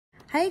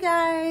Hey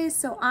guys,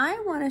 so I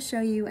want to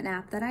show you an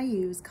app that I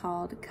use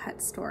called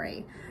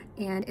CutStory,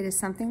 and it is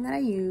something that I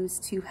use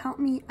to help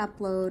me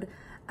upload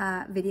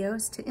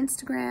videos to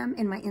Instagram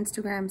in my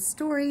Instagram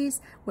stories,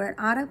 where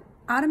it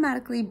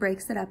automatically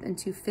breaks it up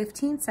into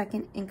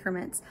 15-second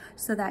increments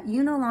so that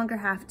you no longer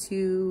have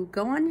to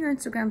go on your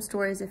Instagram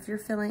stories if you're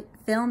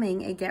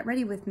filming a get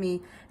ready with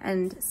me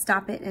and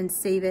stop it and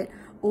save it,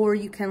 or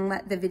you can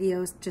let the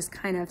videos just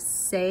kind of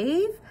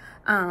save.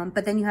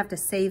 But then you have to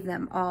save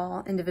them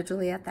all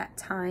individually at that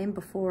time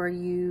before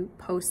you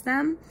post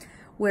them.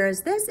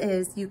 Whereas this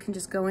is, you can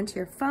just go into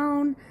your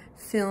phone,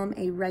 film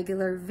a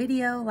regular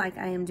video like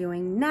I am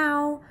doing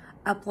now,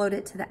 upload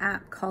it to the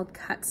app called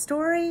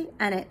CutStory,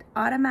 and it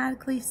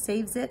automatically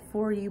saves it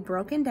for you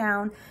broken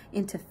down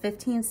into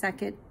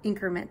 15-second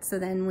increments. So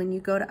then when you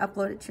go to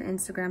upload it to your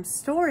Instagram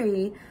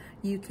story,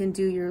 you can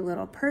do your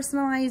little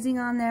personalizing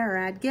on there or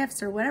add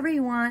GIFs or whatever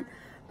you want.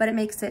 But it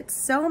makes it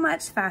so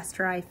much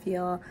faster, I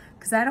feel,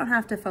 because I don't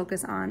have to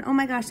focus on, oh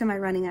my gosh, am I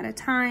running out of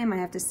time? I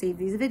have to save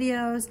these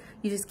videos.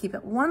 You just keep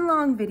it one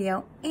long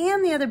video.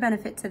 And the other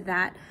benefit to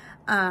that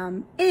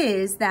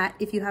is that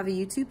if you have a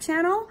YouTube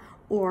channel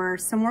or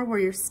somewhere where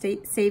you're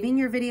saving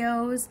your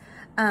videos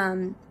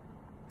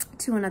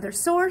to another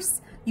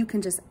source, you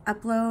can just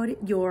upload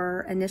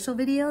your initial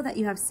video that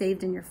you have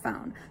saved in your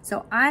phone.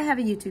 So I have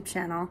a YouTube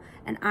channel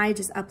and I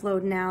just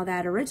upload now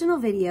that original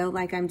video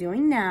like I'm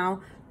doing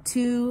now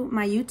to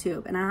my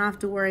YouTube, and I don't have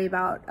to worry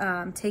about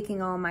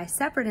taking all my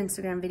separate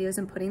Instagram videos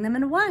and putting them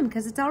into one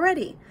because it's all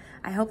ready.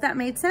 I hope that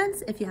made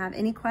sense. If you have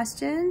any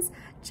questions,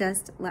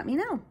 just let me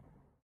know.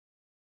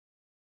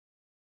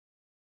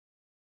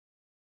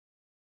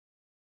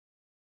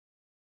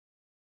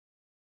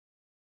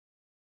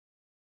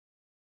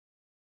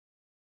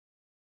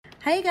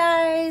 Hey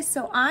guys,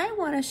 so I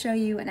want to show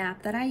you an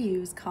app that I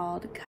use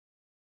called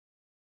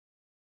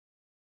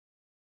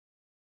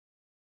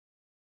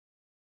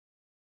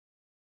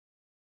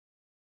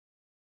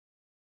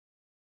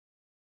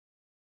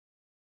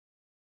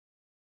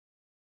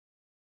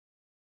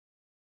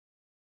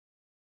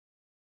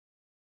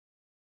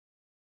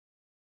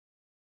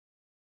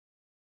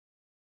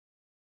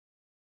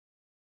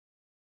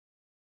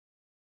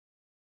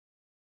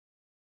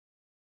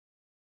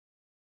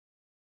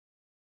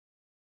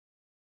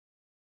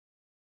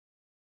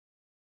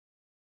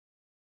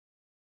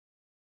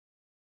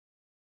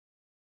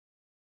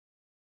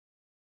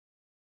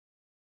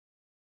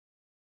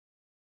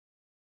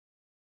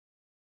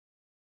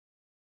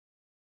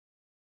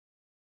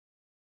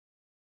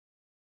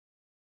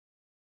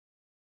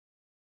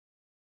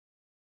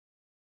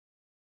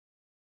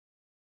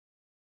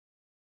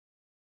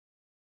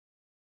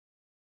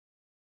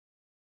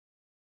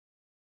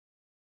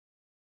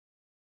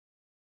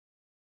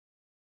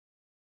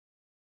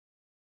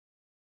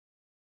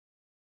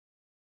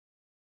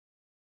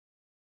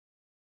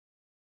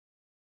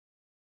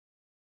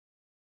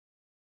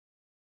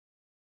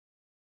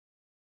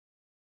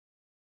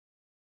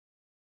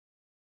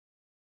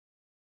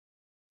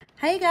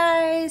Hey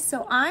guys,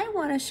 so I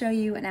want to show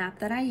you an app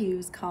that I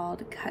use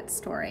called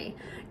CutStory,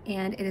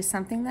 and it is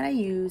something that I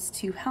use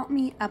to help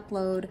me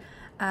upload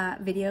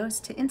videos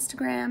to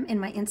Instagram in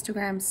my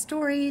Instagram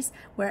stories,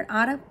 where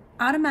it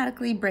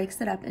automatically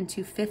breaks it up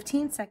into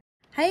 15 seconds.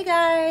 Hey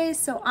guys,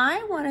 so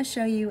I want to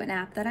show you an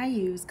app that I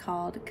use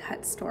called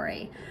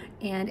CutStory,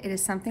 and it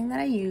is something that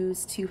I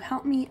use to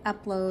help me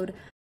upload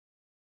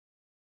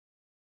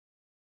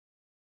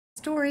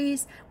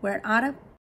stories, where it